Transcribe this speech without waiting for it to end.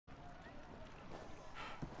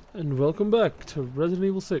And welcome back to Resident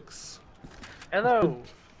Evil 6. Hello.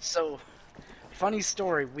 So, funny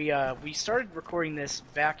story. We started recording this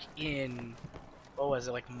back in, what was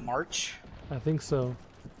it, like March? I think so.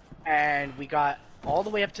 And we got all the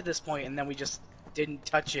way up to this point, and then we just didn't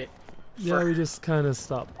touch it. Yeah, we just kind of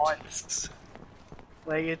stopped. Months.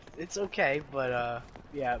 Like it's okay, but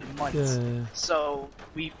yeah, months. Yeah. So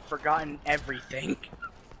we've forgotten everything.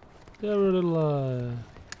 Yeah, we're a little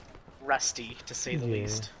Rusty, to say the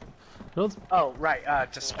least. Well, Oh,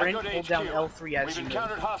 right. To sprint, hold down L3 as We've you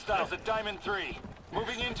encountered hostiles at Diamond 3.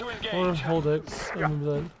 Moving in to engage. or hold X. I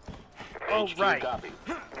remember that. Oh, HQ right. Copy.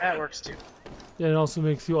 That works too. Yeah, it also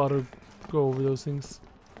makes you auto go over those things.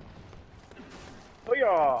 Oh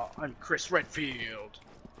yeah, I'm Chris Redfield.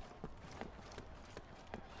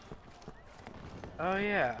 Oh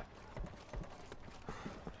yeah.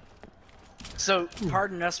 So,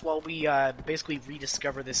 pardon us while we basically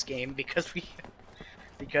rediscover this game because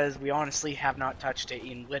we honestly have not touched it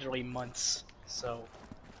in literally months. So.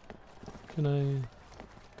 Can I?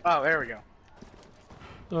 Oh, there we go.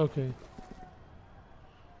 Okay.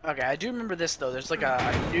 Okay, I do remember this though. There's like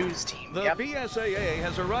a news team. The Yep. BSAA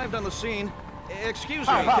has arrived on the scene. Excuse me,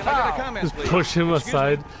 Pow, pow, can I get a pow. comment, Just please? push him Excuse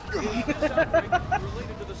aside. me. This outbreak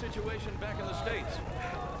related to the situation back in the States.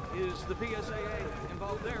 Is the BSAA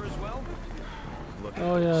involved there as well?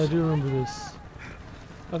 Oh yeah, I do remember this.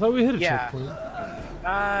 I thought we hit a Yeah. checkpoint.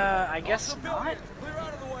 I guess not. Clear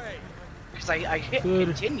out of the way. Because I hit Good.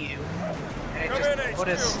 continue, and it Come just in, put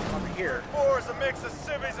us HQ. over here. Four is a mix of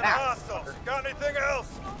civvies and Ah. hostiles. Got anything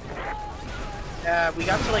else? We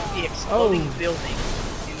got to like the exploding Oh. building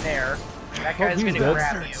in there. That Oh, guy's he's gonna dead.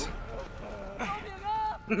 grab you.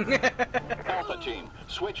 Alpha team,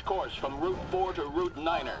 switch course from Route 4 to Route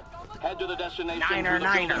 9er. Head to the destination Niner, through the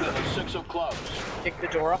building Niner. in the 6 of clubs. Kick the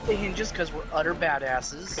door off the hinges because we're utter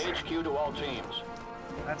badasses. HQ to all teams.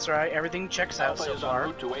 That's right. Everything checks out Alpha so is en far.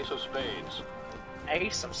 route to Ace of Spades.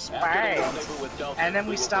 Ace of After the spades. rendezvous with Delta, And then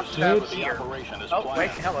we will stopped proceed about with the here. operation as Oh planned.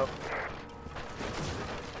 wait, hello.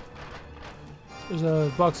 There's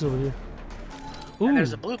a box over here. Ooh. And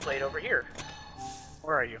there's a blue plate over here.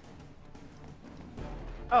 Where are you?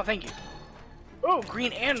 Oh, thank you. Oh,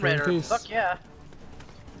 green and Try in red. case. Fuck yeah.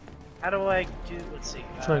 How do I do? Let's see.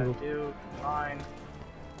 Triangle. Do fine.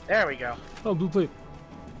 There we go. Oh, blue plate.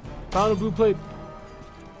 Found a blue plate.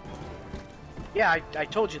 Yeah, I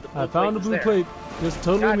told you the blue I found a plate was blue there. plate. Just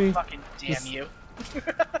totally God me. fucking damn Just- you.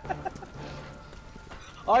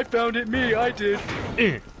 I found it, me, I did.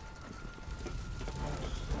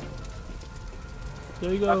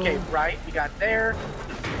 There you go. Okay, right, we got there.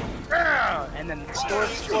 And then the store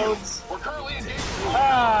explodes. We're currently engaged.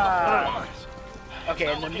 Ah! Okay,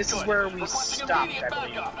 and then Looking this is good. where we Requesting stopped, immediate I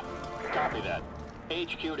believe. backup. Copy that.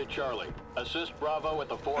 HQ to Charlie. Assist Bravo with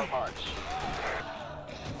the 4 of Hearts.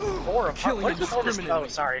 Four of Killing what is all this? Oh, indiscriminately.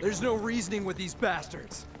 sorry. There's no reasoning with these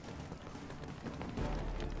bastards.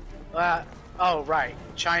 Oh, right.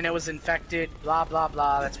 China was infected, blah, blah,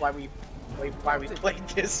 blah. That's why we played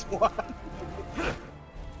this one.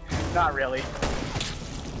 Not really.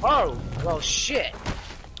 Oh, well, shit.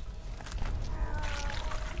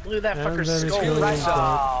 Blew that And fucker's then it's skull healing right itself.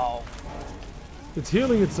 off. It's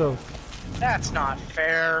healing itself. That's not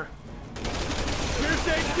fair. Here's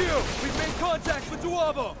HQ! We've made contact with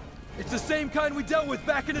Duavo! It's the same kind we dealt with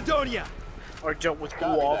back in Adonia! Or dealt with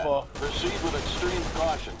Copy Guava. that. Proceed with extreme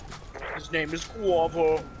caution. His name is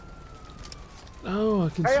Guava. Oh, I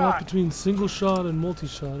can Hey, swap on. between single shot and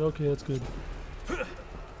multi-shot. Okay, that's good.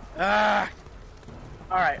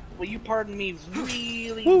 Alright, will you pardon me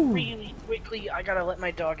really, Woo. really quickly? I gotta let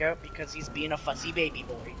my dog out because he's being a fussy baby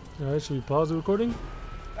boy. Alright, should we pause the recording?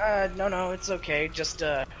 No, it's okay. Just,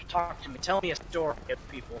 talk to me. Tell me a story of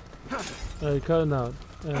people. Alright, cutting out.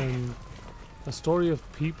 A story of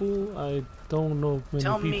people? I don't know many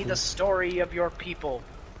Tell people. me the story of your people.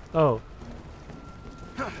 Oh.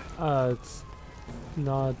 It's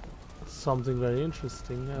not something very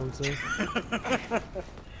interesting, I would say.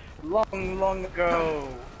 Long, long ago,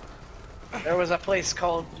 there was a place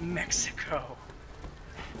called Mexico.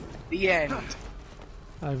 The end.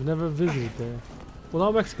 I've never visited there. Well,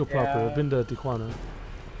 not Mexico proper. Yeah. I've been to Tijuana.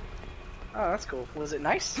 Oh, that's cool. Was it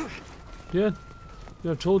nice? Yeah.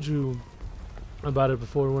 I've told you about it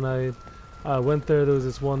before. When I went there, there was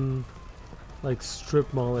this one, like,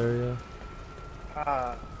 strip mall area.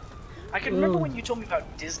 I can remember when you told me about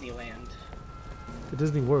Disneyland. The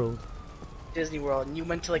Disney World. Disney World, and you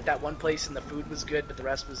went to like that one place and the food was good, but the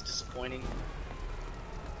rest was disappointing.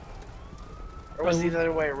 Or was it the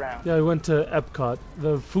other way around? Yeah, I went to Epcot.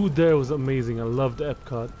 The food there was amazing. I loved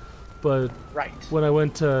Epcot. But Right. when I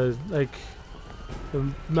went to, like, the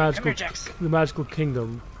Come magical here, Jax. the magical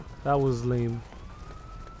kingdom, That was lame.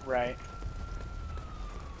 Right.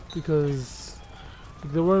 Because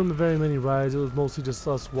there weren't very many rides. It was mostly just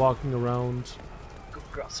us walking around, Good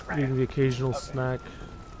girls, eating right. the occasional Okay. snack.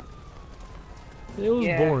 It was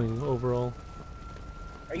Yeah. boring overall.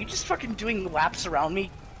 Are you just fucking doing laps around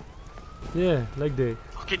me? Yeah, leg day.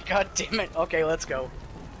 Fucking goddamn it. Okay, let's go.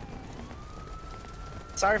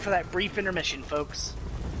 Sorry for that brief intermission, folks.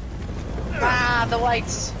 Ah, the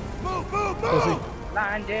lights! Let's see.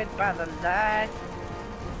 Blinded by the light.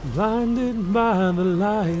 Blinded by the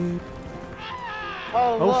light.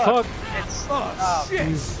 Oh, Oh look! fuck! It's Oh, shit!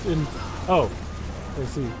 He's in. Oh, I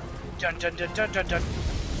see. dun dun dun dun dun dun.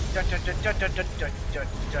 Dun dun dun dun dun dun dun dun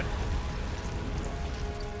dun.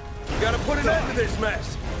 We gotta put an end to this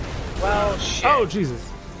mess. Well, shit. Oh Jesus!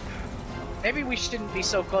 Maybe we shouldn't be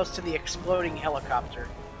so close to the exploding helicopter.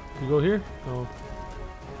 You go here? No.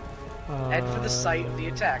 Head for the site of the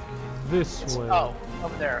attack. This way. Oh,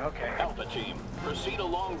 over there. Okay. Alpha team, proceed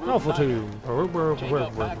along Route Alpha 9. team. Take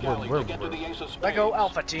a back alley to get to the Ace of Spades. Lego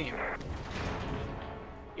Alpha Team.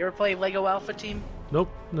 You ever play Lego Alpha Team? Nope,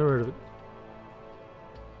 never heard of it.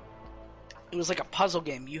 It was like a puzzle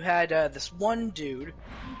game. You had this one dude,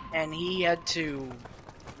 and he had to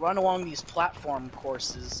run along these platform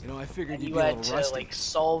courses, You know, I figured and you'd you be a had little to rusty. like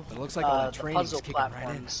solve But it looks like all that the training's puzzle kicking right in.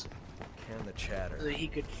 platforms Can the so chatter. that he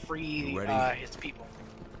could free Ready? his people.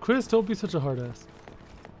 Chris, don't be such a hard ass.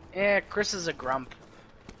 Yeah, Chris is a grump.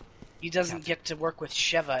 He doesn't get to work with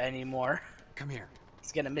Sheva anymore. Come here.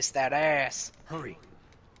 He's gonna miss that ass. Hurry.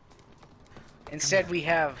 Instead, we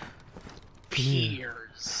have here.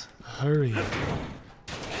 peers. Hurry.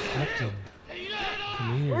 Captain.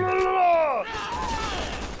 Come here.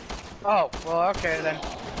 Oh, well, okay then.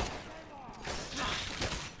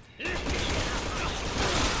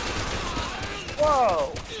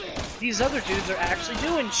 Whoa! These other dudes are actually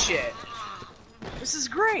doing shit. This is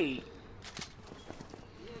great.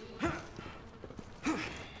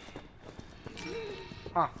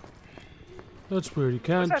 Huh. That's weird. You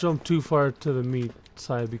can't that? jump too far to the meat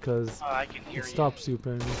side because Oh, I can hear it stops you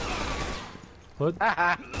apparently. What?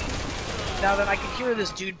 Haha. Now then, I can hear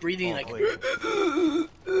this dude breathing like. Oh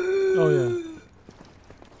yeah.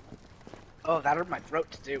 Oh, that hurt my throat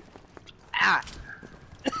to do. Ah!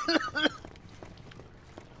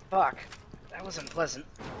 Fuck. That was unpleasant.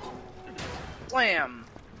 Slam!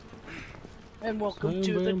 And welcome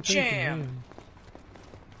to the jam!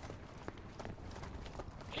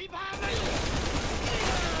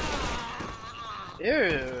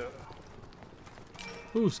 Ew.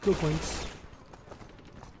 Ooh, skill points.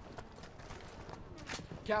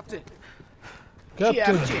 Captain.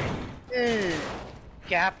 Captain.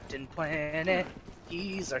 Captain Planet,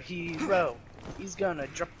 he's our hero. He's gonna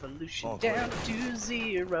drop pollution down to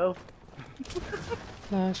 0.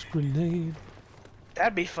 Flash grenade.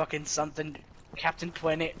 That'd be fucking something. Captain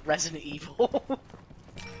Planet, Resident Evil.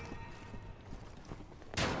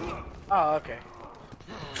 Oh, okay.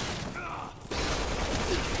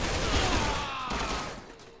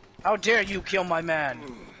 How dare you kill my man?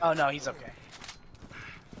 Oh no, he's okay.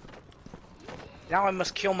 Now I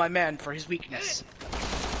must kill my man for his weakness.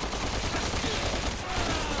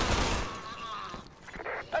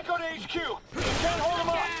 Echo to HQ. You can't hold them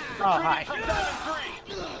off. Oh, hi. Retreating from Diamond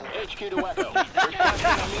 3. HQ to Echo.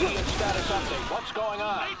 Requesting immediate status update. What's going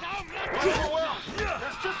on? We're overwhelmed.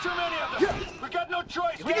 There's just too many of them. We got no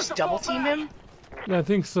choice. Did we just double team him? Yeah, I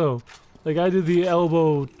think so. Like I did the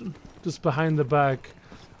elbow just behind the back,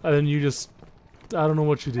 and then you just I don't know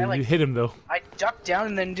what you did. like- You hit him though. I ducked down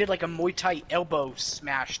and then did like a Muay Thai elbow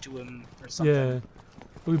smash to him or something. Yeah.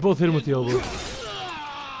 We both hit him with the elbow.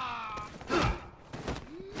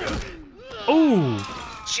 Ooh!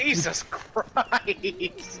 Jesus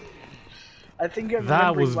Christ! I think I'm That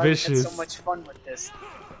remembering was why we had vicious. so much fun with this.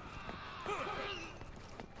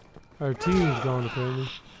 Our team's gone apparently.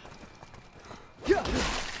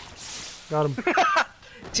 Got him.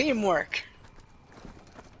 Teamwork.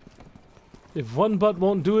 If one butt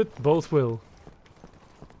won't do it, both will.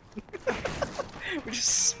 We're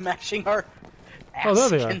just smashing our ass Oh, there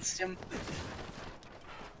they are. against him.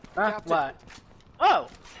 Huh? What? Oh!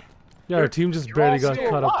 Yeah, our team just you're barely all got still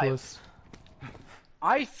caught up to alive. us.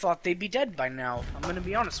 I thought they'd be dead by now. I'm gonna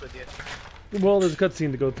be honest with you. Well, there's a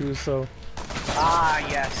cutscene to go through, so Ah,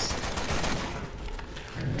 yes.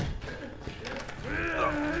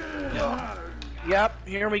 Yep,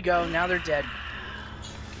 here we go. Now they're dead.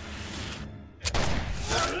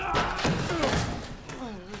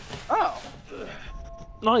 Oh,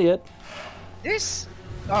 not yet. this...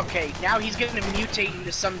 Okay, now he's gonna mutate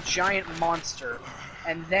into some giant monster,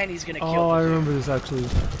 and then he's gonna kill Oh, the I dude. remember this actually.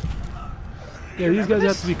 Yeah, these remember guys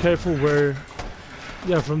have this? to be careful where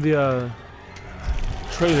Yeah, from the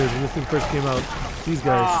trailers when this thing first came out. These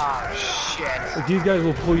guys. Ah, shit. Like, these guys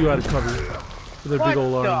will pull you out of cover with their big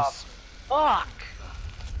old What the arms. fuck?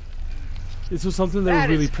 This was something they That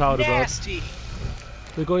were really is proud nasty.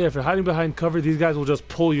 about. Like, oh yeah, if you're hiding behind cover, these guys will just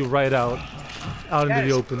pull you right out That into the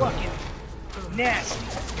is open. fucking nasty.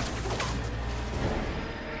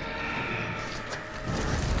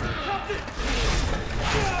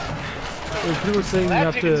 They're pretty much saying you That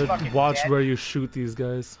have chicken's to fucking watch dead. where you shoot these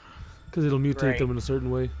guys, because it'll mutate Right. them in a certain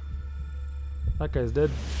way. That guy's dead.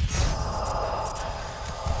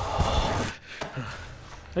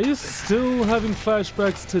 Are you still having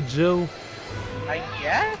flashbacks to Jill? I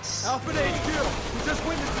guess? Alpha to HQ. We just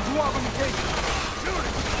witnessed the Duavo mutation. Shoot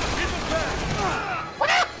it. Hit the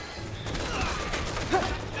back.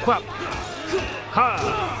 Quap!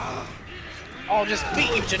 Ha! I'll just beat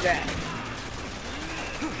you to death.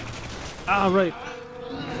 Ah, right.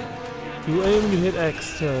 You aim and you hit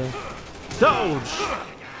X to dodge!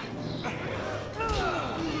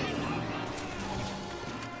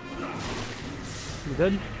 You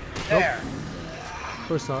dead? There. Of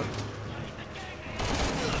course not.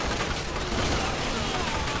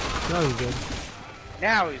 Now he's dead.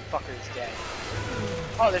 Now he's fucker's dead.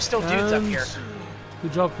 Oh, there's still dudes up And here. he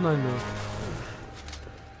dropped 9 mil.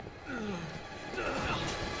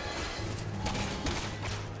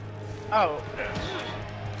 Oh.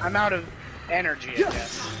 I'm out of energy, I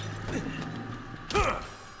guess.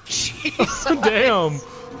 Jeez. Damn!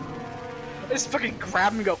 I just fucking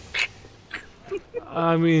grab him and go.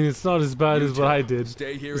 I mean, it's not as bad as what I did.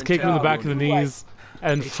 Stay here Just and kick him in the tell back of the you what? knees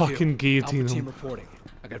and fucking guillotine Alpha team him. reporting.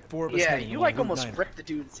 I got 4 of us Yeah, heading you along like Route almost 9. ripped the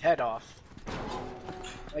dude's head off.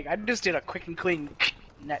 Like, I just did a quick and clean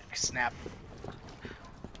neck snap.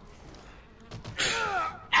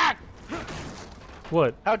 Ah!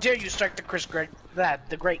 What? How dare you strike the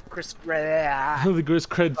the great Chris The Gris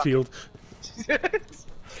Credfield.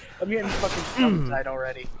 I'm getting fucking tongue-tied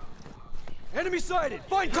already. Enemy sighted.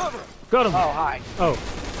 Find cover. Got him! Oh, hi. Oh.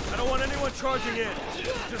 I don't want anyone charging in.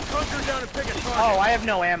 Just hunker down and pick a target. Oh, I have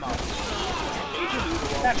no ammo.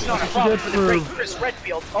 That's not a problem for the great Chris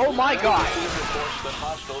Redfield. Oh my god!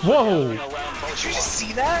 Whoa! Did you just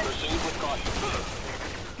see that?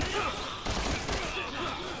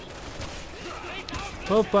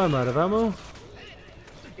 Well, I'm out of ammo.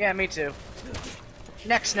 Yeah, me too.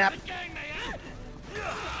 Neck snap.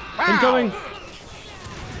 Wow. Incoming!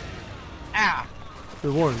 Ah.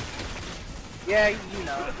 You're warned. Yeah, you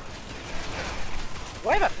know. Do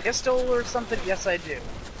I have a pistol or something? Yes, I do.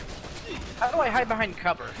 How do I hide behind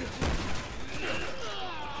cover?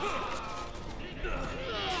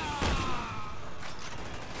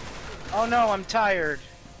 Oh no, I'm tired.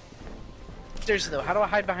 Seriously though, how do I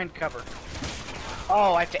hide behind cover?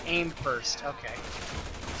 Oh, I have to aim first. Okay.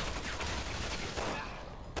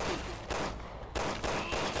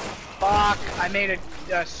 Fuck! I made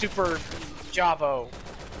a super Javo.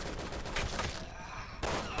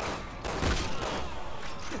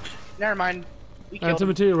 Never mind. We killed him.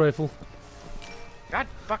 Anti-material rifle. God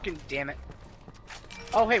fucking damn it.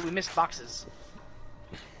 Oh hey, we missed boxes.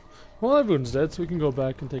 Well, everyone's dead, so we can go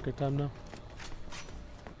back and take our time now.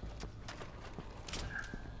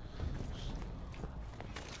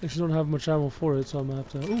 Actually, don't have much ammo for it, so I'm gonna have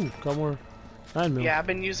to. Ooh, got more 9 mil. Yeah, I've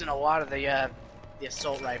been using a lot of the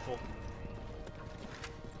assault rifle.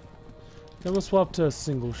 I'm gonna swap to a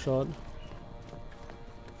single shot.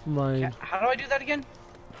 For my How do I do that again?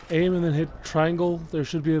 aim and then hit triangle. There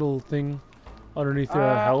should be a little thing underneath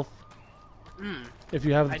your health. If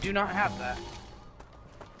you have. I do not have that.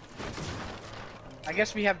 I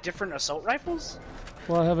guess we have different assault rifles?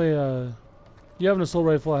 Well, I have a. You have an assault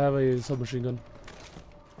rifle. I have a submachine gun.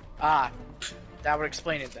 Ah, that would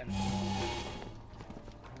explain it then.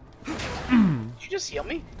 Did you just heal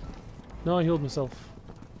me? No, I healed myself.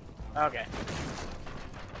 Okay.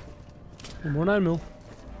 More 9 mil.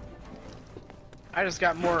 I just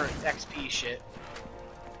got more XP shit.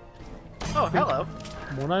 Oh, hello.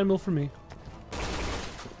 More 9 mil for me.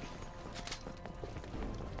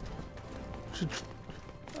 Should,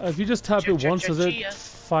 if you just tap it once, does it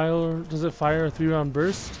fire? Does it fire a 3-round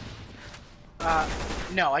burst?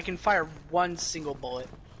 No, I can fire one single bullet.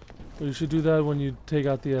 Well, you should do that when you take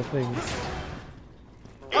out the things.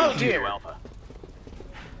 Oh dear. Alpha.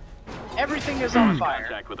 Everything is on fire.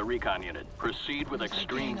 Contact with the recon unit. Proceed with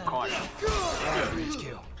extreme caution.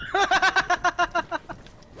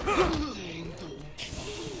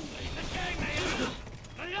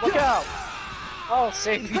 Look out! I'll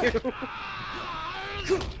save you.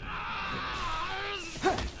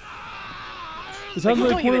 It sounds you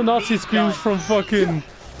like don't one of the even Nazi need screams guns. from fucking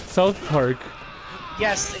South Park.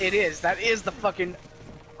 Yes, it is. That is the fucking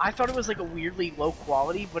I thought it was like a weirdly low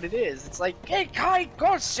quality, but it is. It's like, hey, Kai,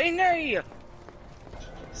 go cine!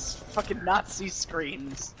 Fucking Nazi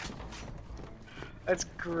screens. That's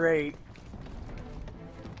great.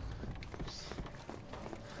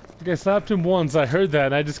 Like I slapped him once, I heard that,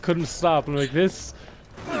 and I just couldn't stop. I'm like, this...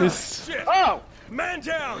 Shit! Oh! Man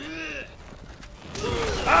down!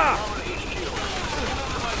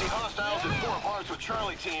 Hostiles in 4 parts with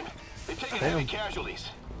Charlie team. They've taken heavy casualties.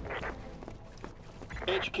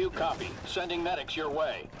 HQ copy. Sending medics your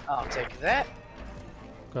way. I'll take that.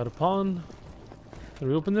 Got a pawn. Can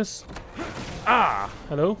we open this? Ah!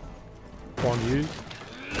 Hello? Pawn used.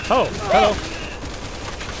 Oh! Hello!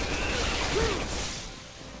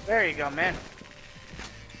 There you go, man.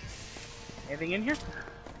 Anything in here?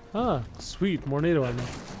 Ah, sweet. More NATO ammo.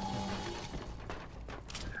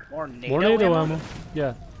 More NATO, More NATO ammo? ammo.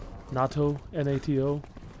 Yeah. NATO, NATO,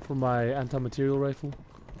 for my anti-material rifle.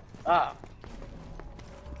 Ah.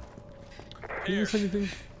 Can you use anything?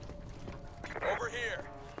 Over here.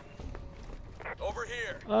 Over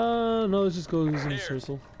here. No, it just goes in a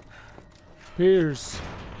circle. Piers.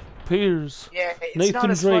 Piers. Yeah, it's Nathan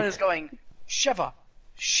not as Drake. fun as going, Sheva,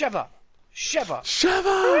 Sheva, Sheva.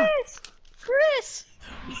 Sheva! Chris!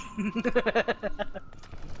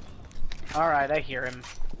 Alright, I hear him.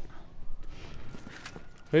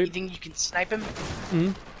 You Wait. think you can snipe him?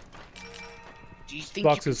 Hmm? Do you think you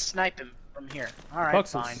can Boxes. snipe him from here? Alright,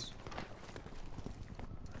 Boxes. fine.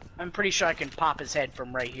 I'm pretty sure I can pop his head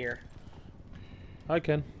from right here. I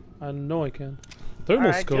can. I know I can. Thermal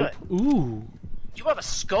Alright, do scope. Ooh. Do you have a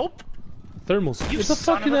scope? Thermal scope. You It's a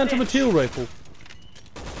son of fucking a bitch. anti-material rifle.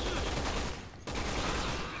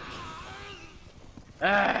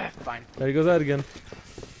 Ah, fine. There goes that again.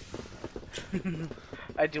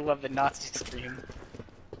 I do love the Nazi scream.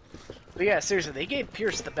 But yeah, seriously, they gave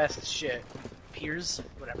Pierce the best shit. Pierce?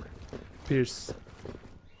 Whatever. Pierce.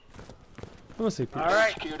 I'm gonna say Pierce.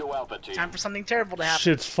 Alright, HQ to Alpha team. time for something terrible to happen.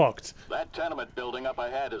 Shit's fucked. That tenement building up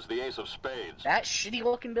ahead is the Ace of Spades. That shitty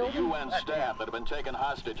looking The building? UN staff that have been taken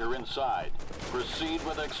hostage are inside. Proceed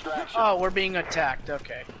with extraction. Oh, we're being attacked,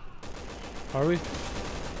 okay. Are we?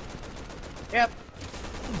 Yep.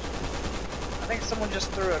 I think someone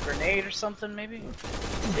just threw a grenade or something, maybe?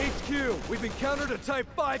 HQ, we've encountered a Type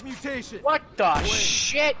 5 mutation. What the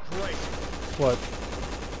shit? Great. What?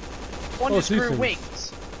 One Oh, just grew seasons.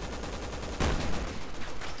 wings.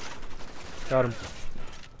 Got him.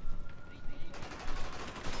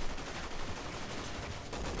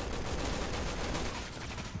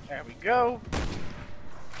 There we go.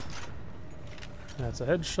 That's a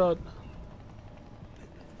headshot.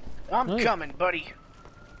 I'm Nice. coming, buddy.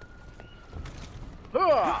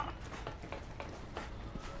 Hooah!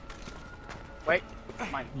 Wait,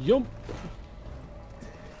 mine. Yup.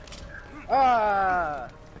 Ah!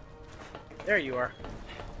 There you are.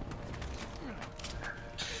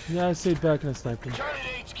 Yeah, I stayed back and I sniped him. Charlie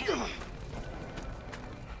to HQ.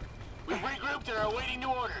 We've regrouped and are awaiting new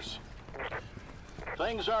orders.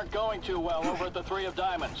 Things aren't going too well over at the Three of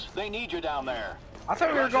Diamonds. They need you down there. I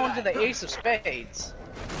thought we were going to the Ace of Spades.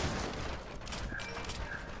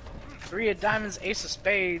 Three of Diamonds, Ace of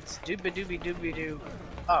Spades, dooby dooby dooby doo.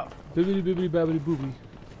 Oh, Bibbidi bibbidi babbidi boobie.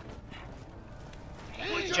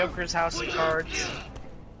 Joker's House of Cards.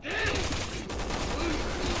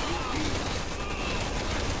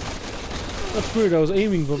 That's weird. I was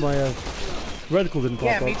aiming, but my reticle didn't pop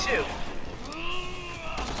Yeah, up. me too.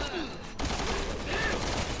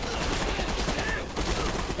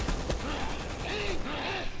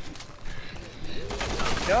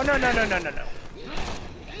 No, no, no, no, no, no, no.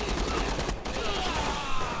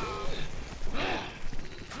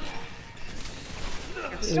 I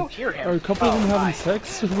can still hear him. Are a couple of them having hi.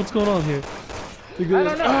 sex? What's going on here? I don't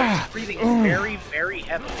know. They're just breathing very, very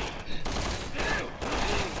heavily.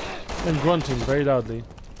 And grunting very loudly.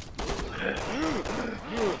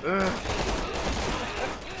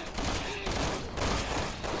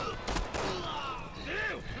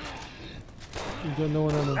 You got no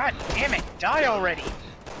one on the... God damn it! Die already!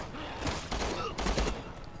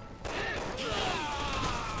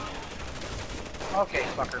 Okay,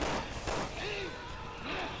 fucker.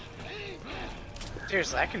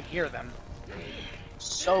 Seriously, I can hear them.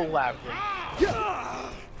 So loudly.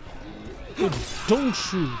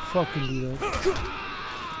 Don't you fucking do that.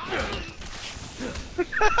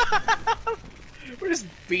 We're just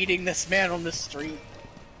beating this man on the street.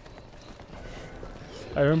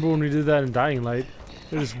 I remember when we did that in Dying Light.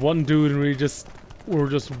 There was one dude and we were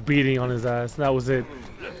just beating on his ass. That was it.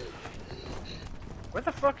 Where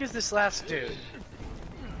the fuck is this last dude?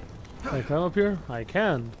 Can I climb up here? I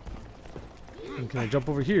can. And can I jump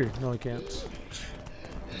over here? No, I can't.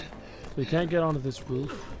 We can't get onto this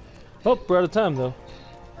roof. Oh, we're out of time though.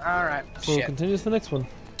 Alright, So we'll shit. continue to the next one.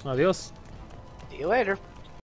 Adios. See you later.